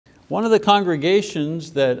One of the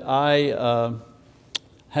congregations that I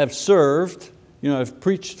have served, I've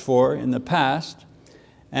preached for in the past,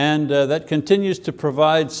 and that continues to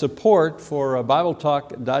provide support for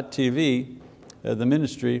BibleTalk.tv, the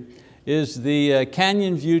ministry, is the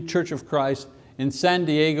Canyon View Church of Christ in San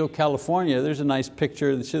Diego, California. There's a nice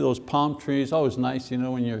picture. You see those palm trees, always nice,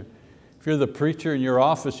 when if you're the preacher in your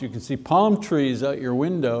office, you can see palm trees out your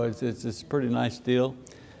window. It's a pretty nice deal.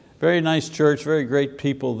 Very nice church, very great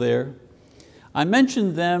people there. I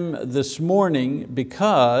mentioned them this morning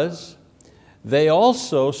because they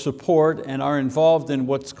also support and are involved in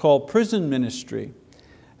what's called prison ministry,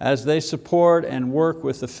 as they support and work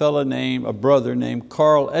with a brother named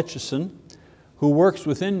Carl Etchison, who works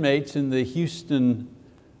with inmates in the Houston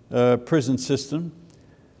prison system.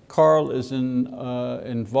 Carl is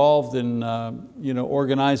involved in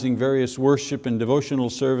organizing various worship and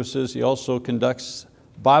devotional services. He also conducts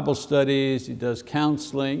Bible studies, he does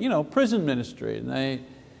counseling, prison ministry. And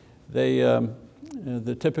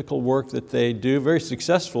the typical work that they do, very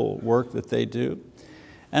successful work that they do.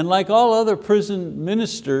 And like all other prison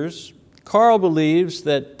ministers, Carl believes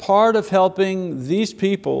that part of helping these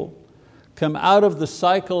people come out of the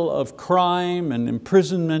cycle of crime and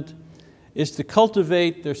imprisonment is to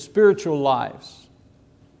cultivate their spiritual lives.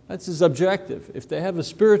 That's his objective. If they have a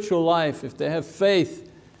spiritual life, if they have faith,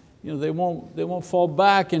 they won't fall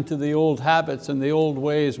back into the old habits and the old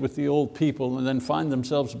ways with the old people and then find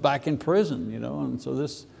themselves back in prison. And so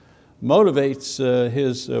this motivates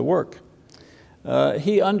his work.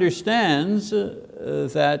 He understands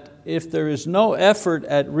that if there is no effort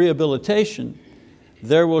at rehabilitation,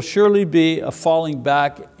 there will surely be a falling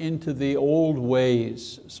back into the old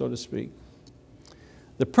ways, so to speak.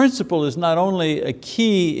 The principle is not only a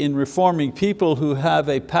key in reforming people who have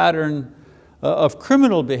a pattern of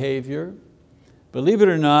criminal behavior, believe it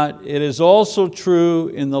or not, it is also true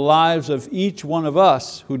in the lives of each one of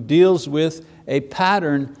us who deals with a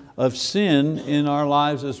pattern of sin in our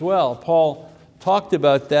lives as well. Paul talked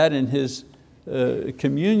about that in his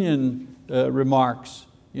communion remarks.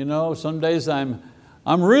 Some days I'm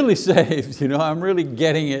really saved, I'm really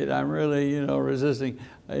getting it, I'm really resisting.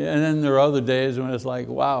 And then there are other days when it's like,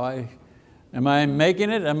 wow, am I making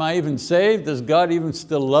it? Am I even saved? Does God even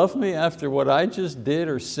still love me after what I just did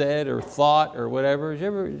or said or thought or whatever?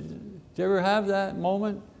 Did you ever have that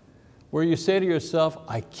moment where you say to yourself,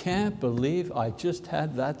 I can't believe I just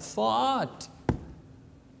had that thought.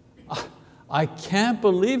 I can't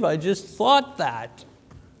believe I just thought that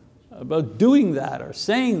about doing that or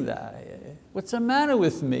saying that. What's the matter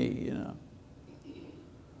with me?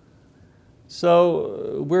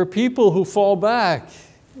 So we're people who fall back.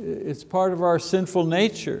 It's part of our sinful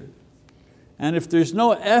nature. And if there's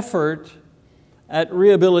no effort at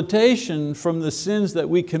rehabilitation from the sins that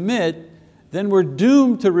we commit, then we're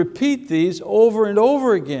doomed to repeat these over and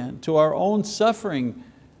over again to our own suffering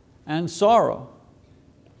and sorrow.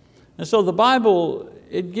 And so the Bible,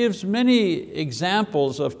 it gives many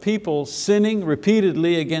examples of people sinning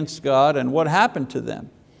repeatedly against God and what happened to them.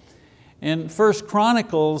 In 1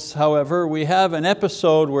 Chronicles, however, we have an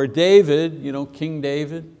episode where David, King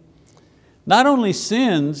David, not only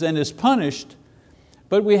sins and is punished,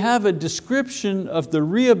 but we have a description of the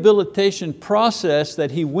rehabilitation process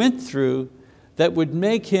that he went through that would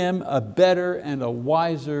make him a better and a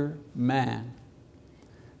wiser man.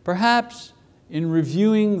 Perhaps in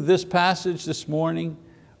reviewing this passage this morning,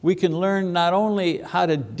 we can learn not only how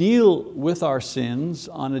to deal with our sins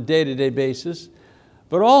on a day-to-day basis,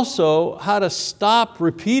 but also how to stop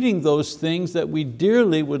repeating those things that we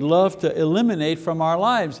dearly would love to eliminate from our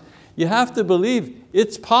lives. You have to believe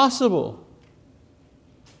it's possible.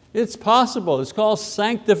 It's possible. It's called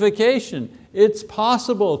sanctification. It's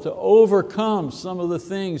possible to overcome some of the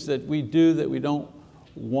things that we do that we don't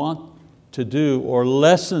want to do, or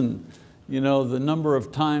lessen the number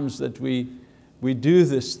of times that we do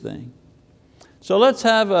this thing. So let's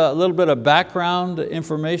have a little bit of background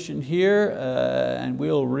information here, and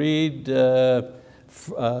we'll read 1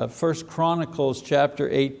 Chronicles chapter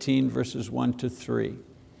 18, verses 1 to 3.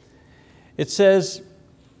 It says,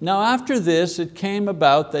 now after this it came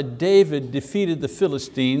about that David defeated the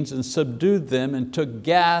Philistines and subdued them and took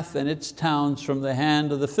Gath and its towns from the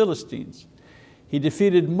hand of the Philistines. He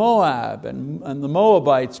defeated Moab, and the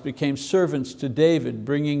Moabites became servants to David,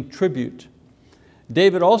 bringing tribute.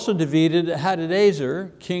 David also defeated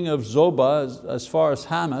Hadadezer, king of Zobah, as far as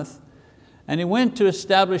Hamath, and he went to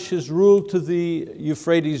establish his rule to the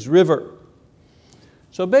Euphrates River.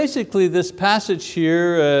 So basically this passage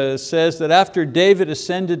here says that after David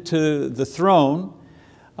ascended to the throne,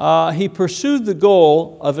 he pursued the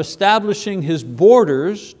goal of establishing his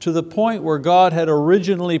borders to the point where God had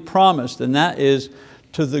originally promised, and that is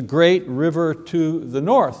to the great river to the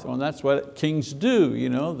north. Well, that's what kings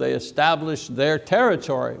do, they establish their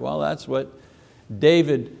territory. Well, that's what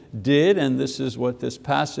David did, and this is what this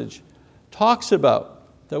passage talks about.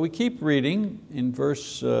 So we keep reading in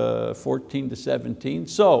verse 14 to 17.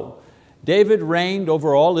 So David reigned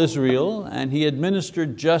over all Israel, and he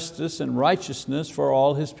administered justice and righteousness for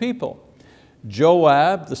all his people.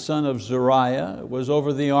 Joab, the son of Zeruiah, was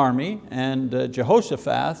over the army, and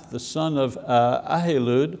Jehoshaphat, the son of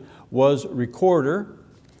Ahilud, was recorder.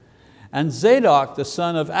 And Zadok, the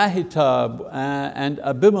son of Ahitub, and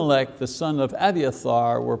Abimelech, the son of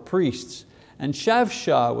Abiathar, were priests. And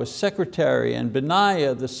Shavshah was secretary, and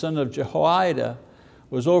Benaiah, the son of Jehoiada,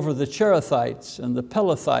 was over the Cherethites and the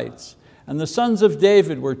Pelethites. And the sons of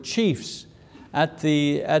David were chiefs at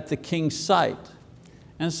the king's site.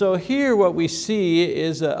 And so here what we see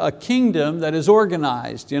is a kingdom that is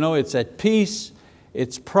organized. It's at peace,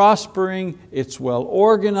 it's prospering, it's well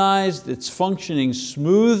organized, it's functioning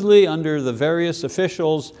smoothly under the various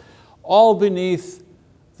officials, all beneath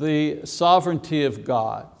the sovereignty of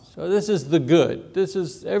God. So this is the good.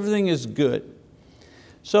 Everything is good.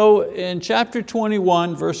 So in chapter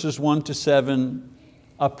 21, verses 1 to 7,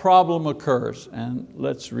 a problem occurs, and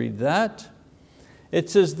let's read that. It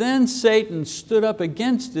says, then Satan stood up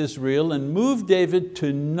against Israel and moved David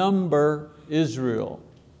to number Israel,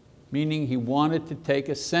 meaning he wanted to take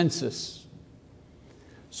a census.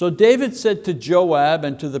 So David said to Joab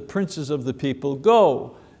and to the princes of the people,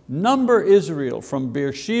 go, number Israel from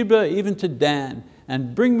Beersheba even to Dan,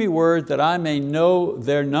 and bring me word that I may know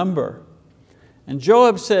their number. And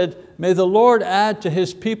Joab said, may the Lord add to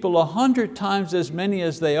his people 100 times as many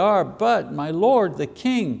as they are, but my lord the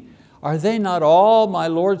king, are they not all my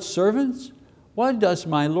Lord's servants? Why does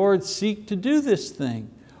my Lord seek to do this thing?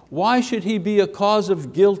 Why should he be a cause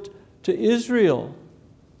of guilt to Israel?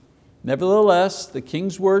 Nevertheless, the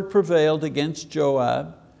king's word prevailed against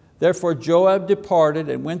Joab. Therefore Joab departed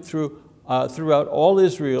and went throughout all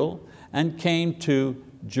Israel and came to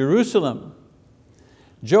Jerusalem.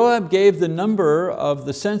 Joab gave the number of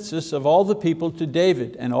the census of all the people to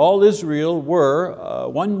David, and all Israel were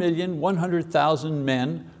 1,100,000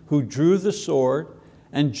 men who drew the sword,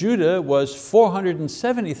 and Judah was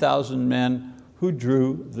 470,000 men who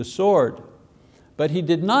drew the sword. But he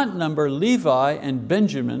did not number Levi and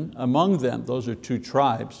Benjamin among them, those are two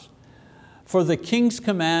tribes, for the king's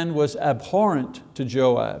command was abhorrent to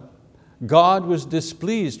Joab. God was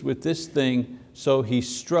displeased with this thing, so he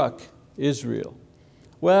struck Israel.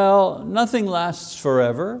 Well, nothing lasts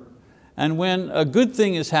forever, and when a good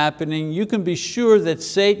thing is happening, you can be sure that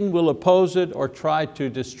Satan will oppose it or try to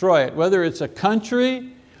destroy it, whether it's a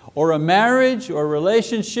country or a marriage or a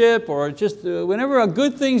relationship, or just whenever a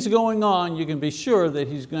good thing's going on, you can be sure that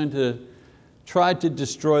he's going to try to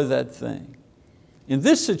destroy that thing. In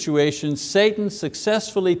this situation, Satan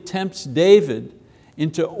successfully tempts David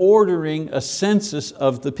into ordering a census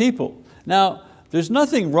of the people. Now, there's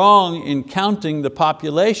nothing wrong in counting the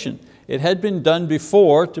population. It had been done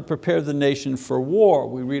before to prepare the nation for war.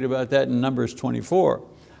 We read about that in Numbers 24.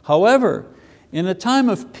 However, in a time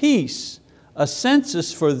of peace, a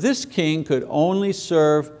census for this king could only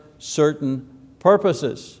serve certain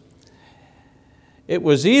purposes. It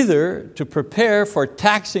was either to prepare for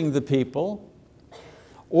taxing the people,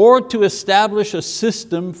 or to establish a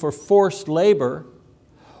system for forced labor,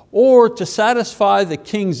 or to satisfy the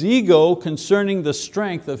king's ego concerning the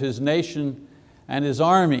strength of his nation and his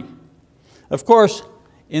army. Of course,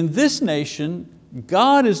 in this nation,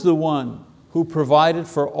 God is the one who provided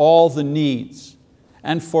for all the needs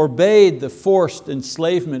and forbade the forced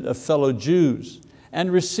enslavement of fellow Jews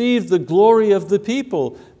and received the glory of the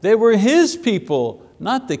people. They were His people,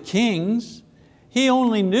 not the king's. He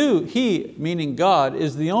only knew, He, meaning God,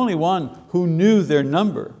 is the only one who knew their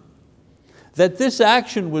number. That this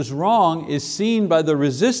action was wrong is seen by the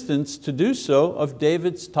resistance to do so of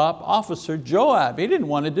David's top officer, Joab. He didn't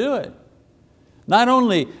want to do it. Not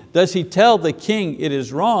only does he tell the king it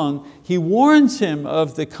is wrong, he warns him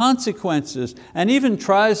of the consequences and even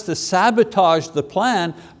tries to sabotage the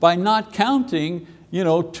plan by not counting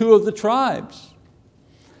two of the tribes.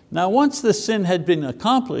 Now once the sin had been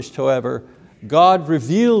accomplished, however, God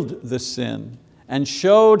revealed the sin and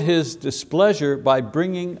showed His displeasure by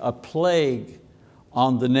bringing a plague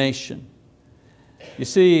on the nation. You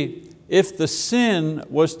see, if the sin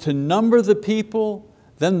was to number the people,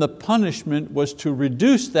 then the punishment was to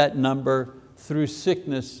reduce that number through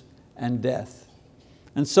sickness and death.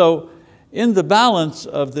 And so in the balance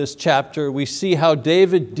of this chapter, we see how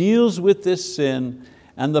David deals with this sin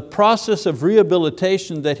and the process of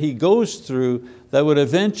rehabilitation that he goes through that would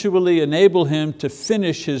eventually enable him to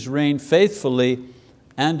finish his reign faithfully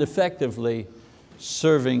and effectively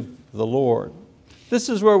serving the Lord. This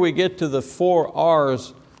is where we get to the 4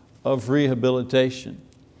 R's of rehabilitation.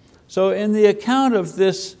 So in the account of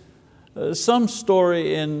this, some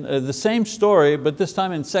story in the same story, but this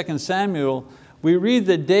time in 2 Samuel, we read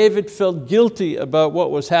that David felt guilty about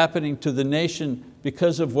what was happening to the nation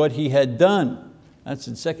because of what he had done. That's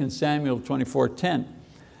in 2 Samuel 24:10.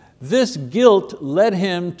 This guilt led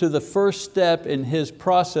him to the first step in his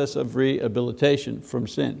process of rehabilitation from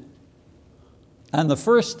sin. And the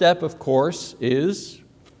first step, of course, is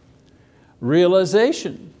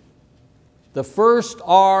realization. The first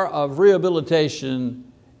R of rehabilitation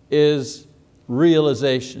is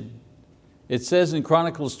realization. It says in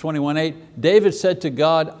Chronicles 21:8, David said to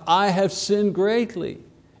God, I have sinned greatly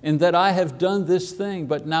in that I have done this thing,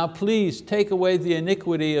 but now please take away the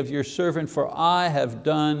iniquity of your servant, for I have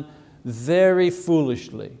done very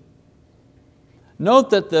foolishly. Note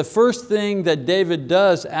that the first thing that David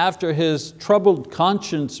does after his troubled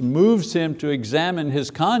conscience moves him to examine his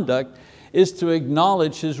conduct is to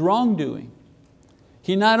acknowledge his wrongdoing.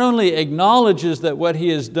 He not only acknowledges that what he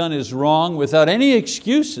has done is wrong without any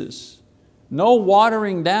excuses, no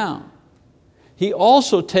watering down. He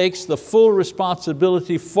also takes the full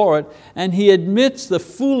responsibility for it, and he admits the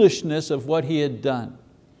foolishness of what he had done.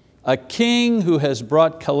 A king who has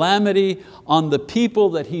brought calamity on the people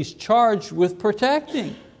that he's charged with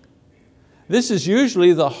protecting. This is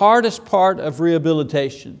usually the hardest part of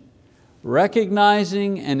rehabilitation,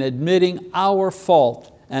 recognizing and admitting our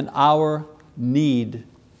fault and our need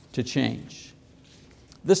to change.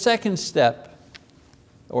 The second step,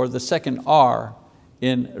 or the second R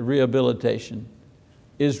in rehabilitation,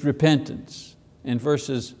 is repentance. In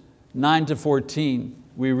verses 9 to 14,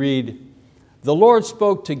 we read, the Lord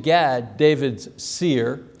spoke to Gad, David's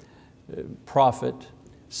seer, prophet,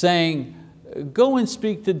 saying, go and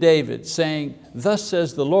speak to David, saying, thus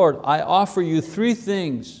says the Lord, I offer you 3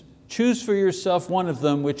 things. Choose for yourself one of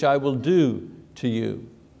them, which I will do to you.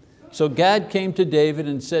 So Gad came to David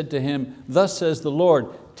and said to him, thus says the Lord,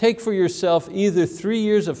 take for yourself either 3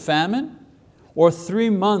 years of famine or 3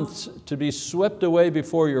 months to be swept away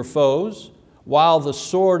before your foes, while the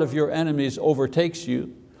sword of your enemies overtakes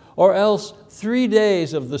you, or else 3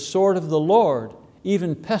 days of the sword of the Lord,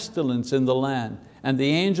 even pestilence in the land, and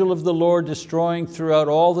the angel of the Lord destroying throughout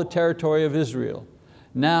all the territory of Israel.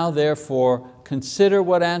 Now therefore consider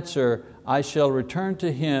what answer I shall return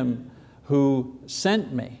to him who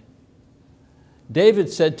sent me. David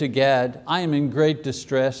said to Gad, I am in great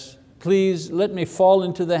distress. Please let me fall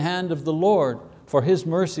into the hand of the Lord, for His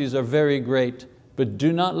mercies are very great, but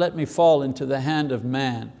do not let me fall into the hand of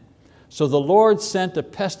man. So the Lord sent a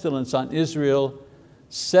pestilence on Israel.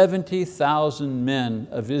 70,000 men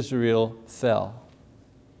of Israel fell.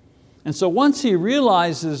 And so once he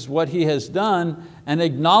realizes what he has done and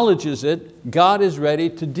acknowledges it, God is ready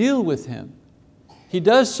to deal with him. He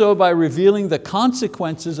does so by revealing the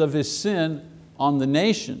consequences of his sin on the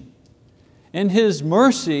nation. In His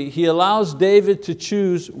mercy, He allows David to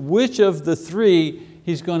choose which of the 3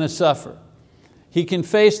 he's going to suffer. He can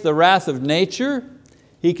face the wrath of nature,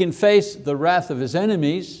 he can face the wrath of his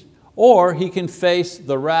enemies, or he can face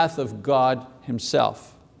the wrath of God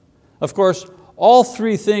Himself. Of course, all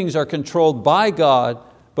 3 things are controlled by God,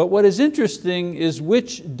 but what is interesting is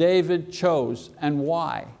which David chose and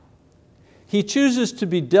why. He chooses to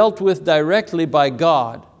be dealt with directly by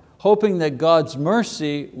God, hoping that God's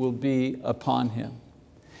mercy will be upon him.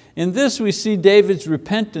 In this we see David's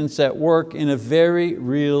repentance at work in a very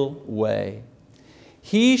real way.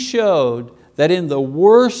 He showed that in the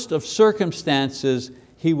worst of circumstances,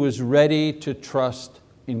 he was ready to trust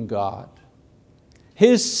in God.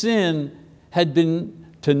 His sin had been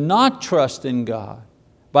to not trust in God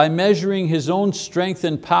by measuring his own strength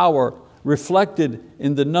and power reflected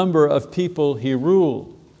in the number of people he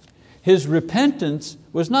ruled. His repentance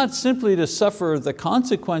was not simply to suffer the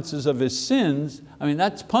consequences of his sins. I mean,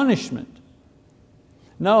 that's punishment.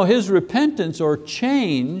 No, his repentance or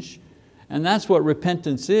change, and that's what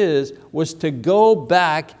repentance is, was to go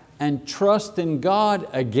back and trust in God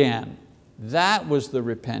again. That was the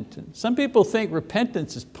repentance. Some people think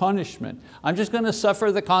repentance is punishment. I'm just going to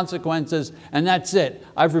suffer the consequences and that's it.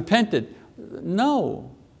 I've repented.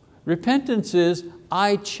 No, repentance is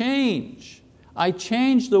I change. I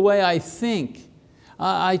change the way I think.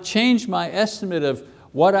 I change my estimate of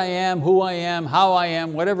what I am, who I am, how I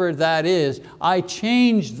am, whatever that is. I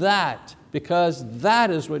change that because that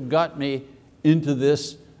is what got me into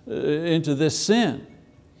this sin.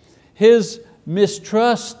 His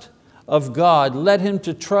mistrust of God led him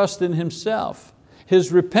to trust in himself.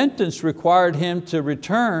 His repentance required him to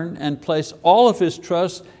return and place all of his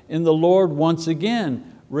trust in the Lord once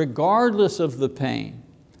again, regardless of the pain.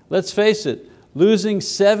 Let's face it, losing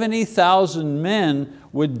 70,000 men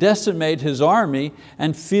would decimate his army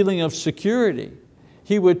and feeling of security.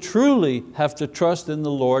 He would truly have to trust in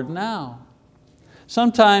the Lord now.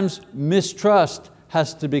 Sometimes mistrust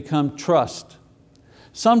has to become trust.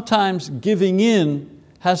 Sometimes giving in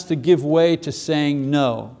has to give way to saying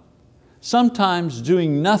no. Sometimes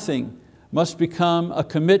doing nothing must become a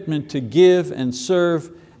commitment to give and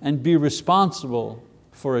serve and be responsible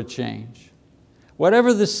for a change.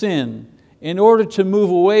 Whatever the sin, in order to move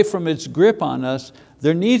away from its grip on us,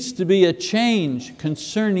 there needs to be a change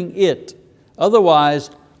concerning it.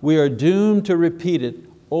 Otherwise, we are doomed to repeat it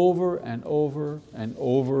over and over and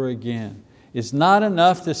over again. It's not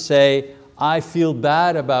enough to say, I feel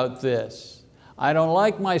bad about this. I don't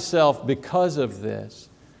like myself because of this.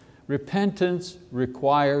 Repentance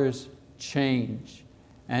requires change.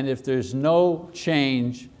 And if there's no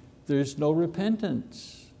change, there's no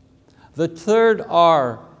repentance. The third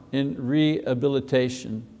R in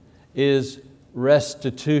rehabilitation is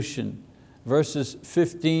restitution. Verses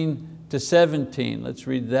 15 to 17, let's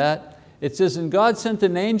read that. It says, and God sent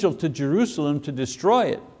an angel to Jerusalem to destroy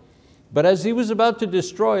it. But as he was about to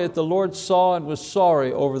destroy it, the Lord saw and was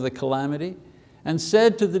sorry over the calamity and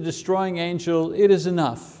said to the destroying angel, it is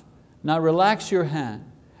enough. Now relax your hand.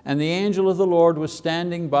 And the angel of the Lord was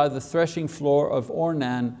standing by the threshing floor of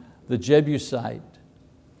Ornan the Jebusite.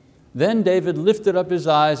 Then David lifted up his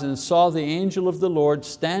eyes and saw the angel of the Lord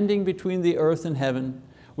standing between the earth and heaven,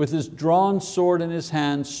 with his drawn sword in his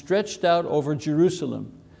hand stretched out over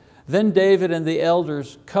Jerusalem. Then David and the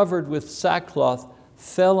elders, covered with sackcloth,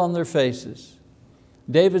 fell on their faces.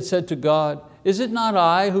 David said to God, is it not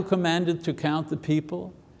I who commanded to count the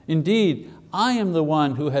people? Indeed, I am the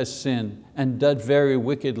one who has sinned and done very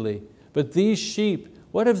wickedly. But these sheep,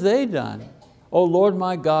 what have they done? O Lord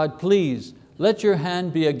my God, please, let your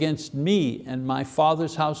hand be against me and my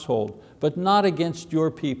father's household, but not against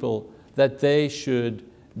your people, that they should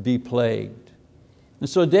be plagued. And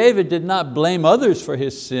so David did not blame others for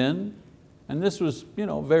his sin, and this was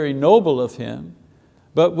very noble of him.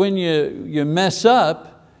 But when you mess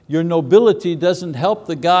up, your nobility doesn't help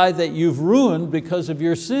the guy that you've ruined because of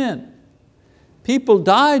your sin. People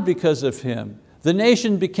died because of him. The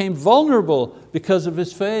nation became vulnerable because of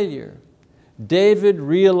his failure. David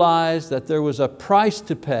realized that there was a price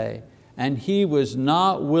to pay, and he was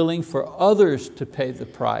not willing for others to pay the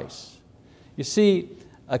price. You see,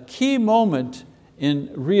 a key moment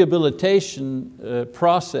in rehabilitation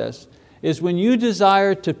process is when you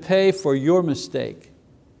desire to pay for your mistake,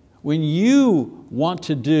 when you want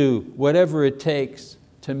to do whatever it takes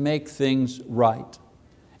to make things right.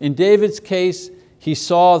 In David's case, he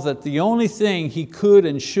saw that the only thing he could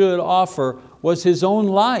and should offer was his own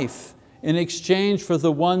life in exchange for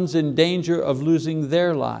the ones in danger of losing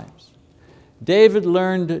their lives. David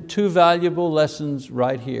learned two valuable lessons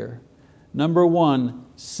right here. Number one,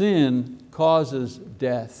 sin causes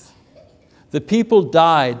death. The people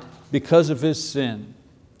died because of his sin.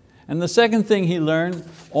 And the second thing he learned,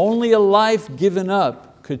 only a life given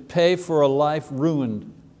up could pay for a life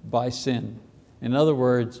ruined by sin. In other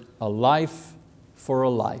words, a life for a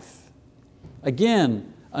life.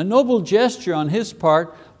 Again, a noble gesture on his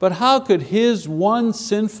part, but how could his one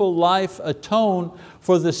sinful life atone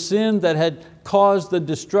for the sin that had caused the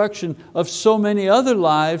destruction of so many other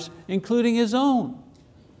lives, including his own?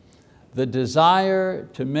 The desire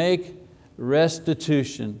to make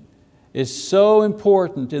restitution is so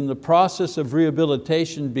important in the process of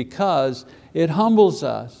rehabilitation because it humbles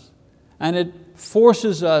us and it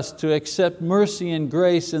forces us to accept mercy and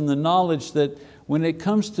grace in the knowledge that when it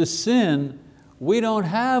comes to sin, we don't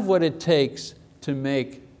have what it takes to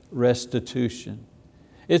make restitution.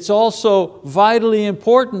 It's also vitally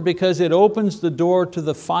important because it opens the door to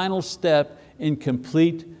the final step in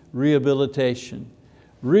complete rehabilitation.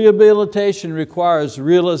 Rehabilitation requires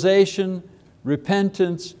realization,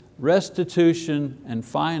 repentance, restitution, and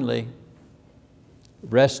finally,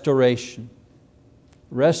 restoration.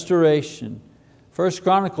 Restoration. 1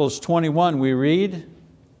 Chronicles 21 we read,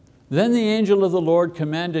 then the angel of the Lord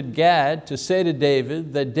commanded Gad to say to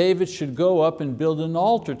David that David should go up and build an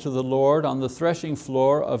altar to the Lord on the threshing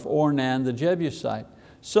floor of Ornan the Jebusite.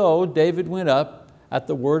 So David went up at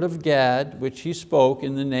the word of Gad, which he spoke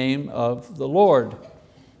in the name of the Lord.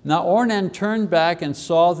 Now Ornan turned back and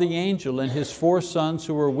saw the angel, and his 4 sons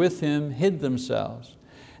who were with him hid themselves.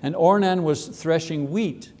 And Ornan was threshing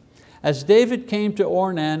wheat. As David came to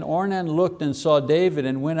Ornan, Ornan looked and saw David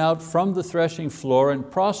and went out from the threshing floor and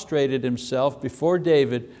prostrated himself before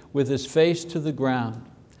David with his face to the ground.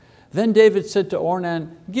 Then David said to Ornan,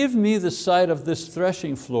 "Give me the site of this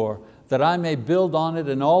threshing floor, that I may build on it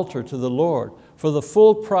an altar to the Lord. For the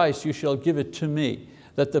full price you shall give it to me,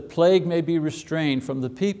 that the plague may be restrained from the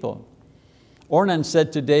people." Ornan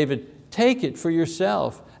said to David, "Take it for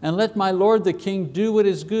yourself, and let my lord the king do what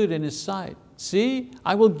is good in his sight. See,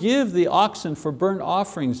 I will give the oxen for burnt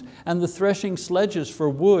offerings, and the threshing sledges for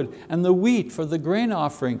wood, and the wheat for the grain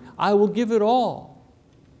offering. I will give it all."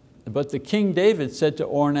 But the king David said to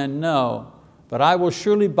Ornan, "No, but I will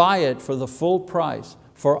surely buy it for the full price,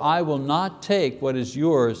 for I will not take what is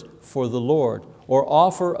yours for the Lord, or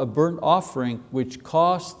offer a burnt offering which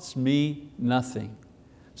costs me nothing."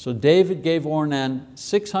 So David gave Ornan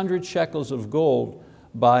 600 shekels of gold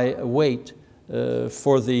by weight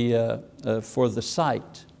for the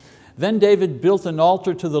site. Then David built an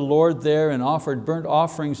altar to the Lord there and offered burnt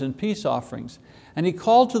offerings and peace offerings. And he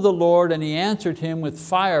called to the Lord, and he answered him with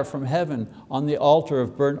fire from heaven on the altar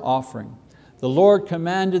of burnt offering. The Lord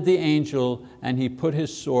commanded the angel, and he put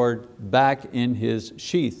his sword back in his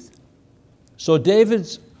sheath. So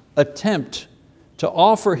David's attempt to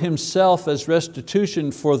offer himself as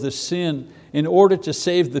restitution for the sin in order to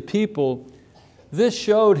save the people, this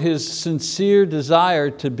showed his sincere desire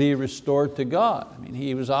to be restored to God. I mean,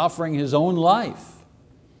 he was offering his own life.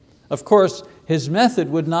 Of course, his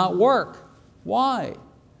method would not work. Why?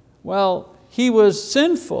 Well, he was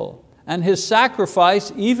sinful, and his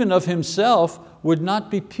sacrifice, even of himself, would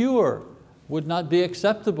not be pure, would not be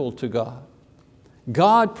acceptable to God.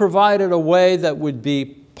 God provided a way that would be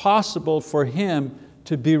possible for him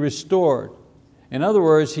to be restored. In other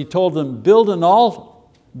words, he told them, build an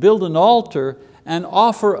altar and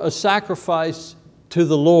offer a sacrifice to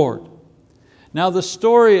the Lord. Now the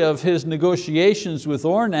story of his negotiations with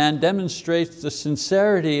Ornan demonstrates the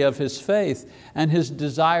sincerity of his faith and his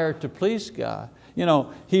desire to please God.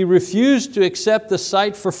 He refused to accept the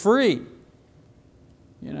site for free.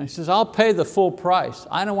 He says, "I'll pay the full price.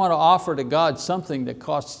 I don't want to offer to God something that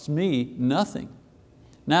costs me nothing."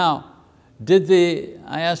 Now, I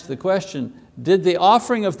asked the question, did the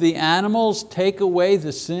offering of the animals take away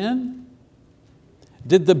the sin?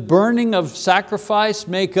 Did the burning of sacrifice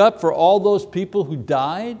make up for all those people who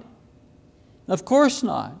died? Of course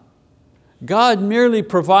not. God merely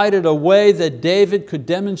provided a way that David could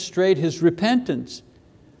demonstrate his repentance,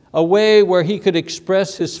 a way where he could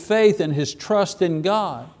express his faith and his trust in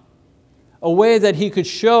God, a way that he could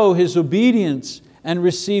show his obedience and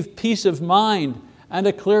receive peace of mind and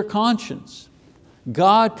a clear conscience.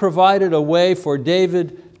 God provided a way for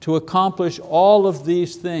David to accomplish all of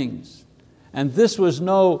these things. And this was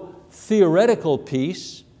no theoretical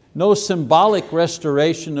peace, no symbolic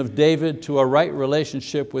restoration of David to a right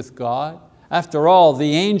relationship with God. After all,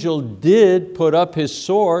 the angel did put up his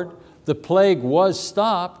sword. The plague was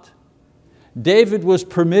stopped. David was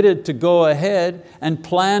permitted to go ahead and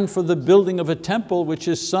plan for the building of a temple which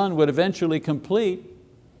his son would eventually complete.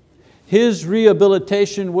 His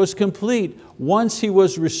rehabilitation was complete once he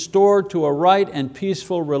was restored to a right and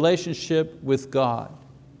peaceful relationship with God.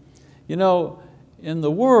 In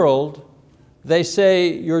the world, they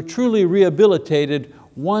say you're truly rehabilitated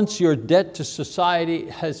once your debt to society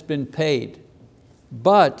has been paid.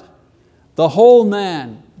 But the whole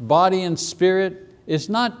man, body and spirit, is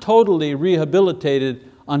not totally rehabilitated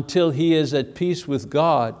until he is at peace with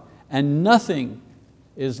God, and nothing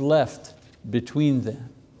is left between them.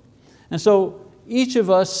 And so each of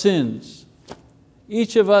us sins.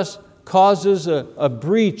 Each of us causes a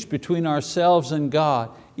breach between ourselves and God,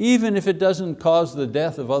 even if it doesn't cause the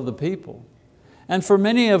death of other people. And for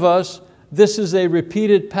many of us, this is a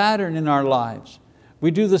repeated pattern in our lives.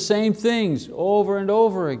 We do the same things over and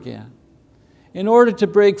over again. In order to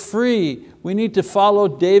break free, we need to follow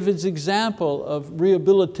David's example of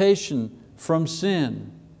rehabilitation from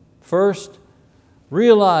sin. First,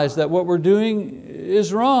 realize that what we're doing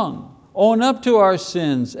is wrong. Own up to our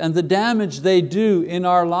sins and the damage they do in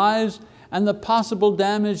our lives and the possible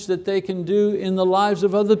damage that they can do in the lives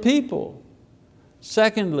of other people.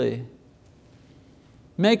 Secondly,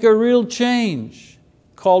 make a real change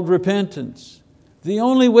called repentance. The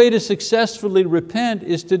only way to successfully repent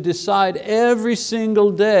is to decide every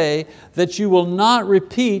single day that you will not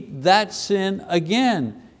repeat that sin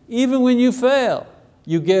again. Even when you fail,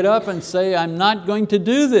 you get up and say, "I'm not going to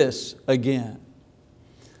do this again."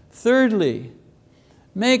 Thirdly,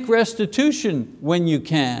 make restitution when you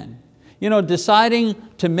can. Deciding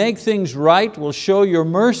to make things right will show your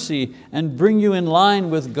mercy and bring you in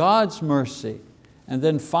line with God's mercy. And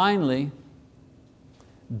then finally,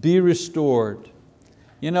 be restored.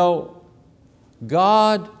 You know,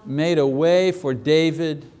 God made a way for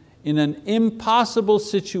David in an impossible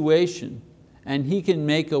situation, and He can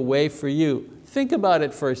make a way for you. Think about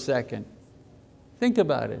it for a second. Think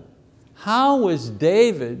about it. How was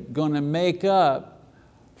David going to make up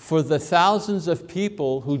for the thousands of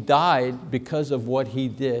people who died because of what he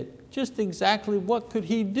did? Just exactly what could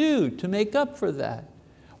he do to make up for that?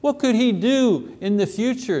 What could he do in the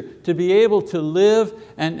future to be able to live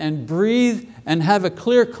and breathe and have a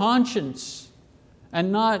clear conscience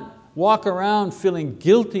and not walk around feeling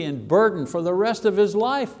guilty and burdened for the rest of his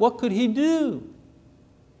life? What could he do?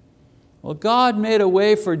 Well, God made a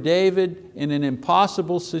way for David in an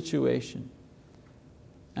impossible situation.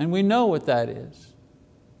 And we know what that is.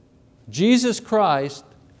 Jesus Christ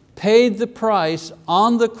paid the price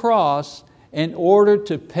on the cross in order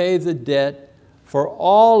to pay the debt for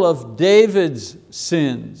all of David's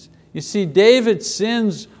sins. You see, David's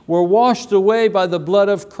sins were washed away by the blood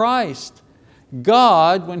of Christ.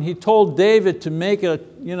 God, when He told David to make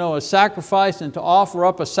a sacrifice and to offer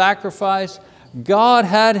up a sacrifice, God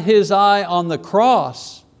had His eye on the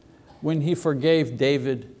cross when He forgave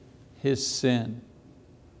David his sin.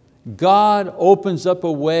 God opens up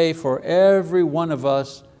a way for every one of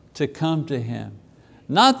us to come to Him.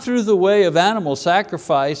 Not through the way of animal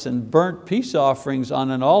sacrifice and burnt peace offerings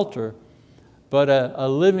on an altar, but a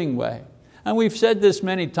living way. And we've said this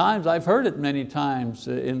many times, I've heard it many times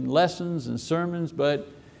in lessons and sermons, but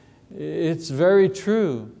it's very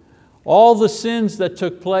true. All the sins that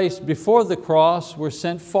took place before the cross were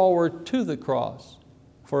sent forward to the cross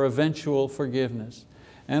for eventual forgiveness.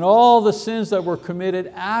 And all the sins that were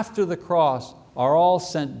committed after the cross are all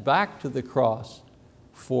sent back to the cross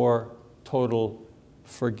for total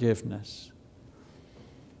forgiveness.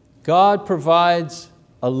 God provides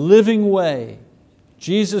a living way,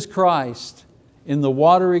 Jesus Christ, in the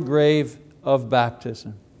watery grave of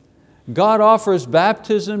baptism. God offers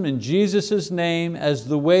baptism in Jesus' name as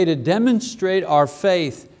the way to demonstrate our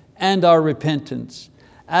faith and our repentance,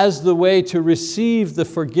 as the way to receive the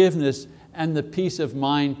forgiveness and the peace of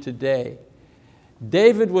mind today.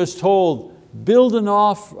 David was told, build an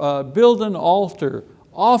altar,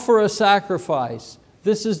 offer a sacrifice.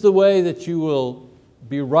 This is the way that you will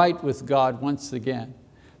be right with God once again.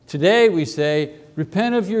 Today we say,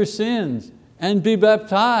 repent of your sins and be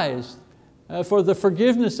baptized for the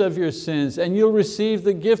forgiveness of your sins, and you'll receive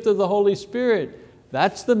the gift of the Holy Spirit.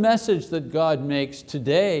 That's the message that God makes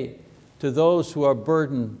today to those who are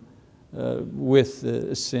burdened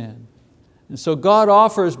with sin. And so God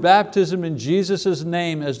offers baptism in Jesus'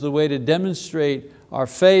 name as the way to demonstrate our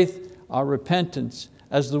faith, our repentance,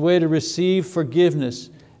 as the way to receive forgiveness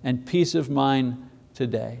and peace of mind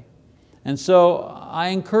today. And so I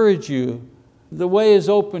encourage you, the way is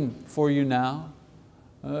open for you now.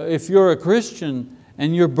 If you're a Christian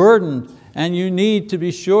and you're burdened and you need to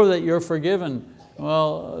be sure that you're forgiven,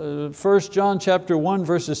 well, 1 John chapter 1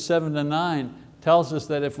 verses 7 to 9 tells us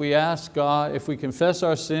that if we ask God, if we confess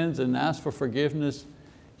our sins and ask for forgiveness,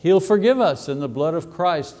 He'll forgive us, and the blood of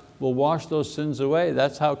Christ will wash those sins away.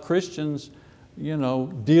 That's how Christians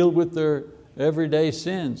deal with their everyday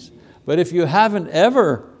sins. But if you haven't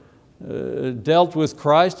ever dealt with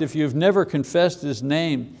Christ, if you've never confessed His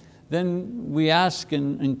name, then we ask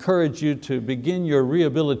and encourage you to begin your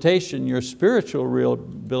rehabilitation, your spiritual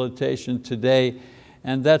rehabilitation today,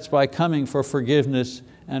 and that's by coming for forgiveness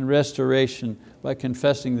and restoration, by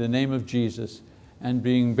confessing the name of Jesus and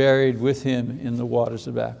being buried with Him in the waters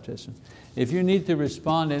of baptism. If you need to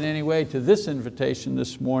respond in any way to this invitation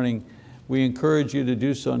this morning, we encourage you to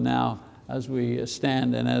do so now as we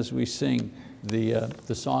stand and as we sing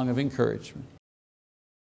the song of encouragement.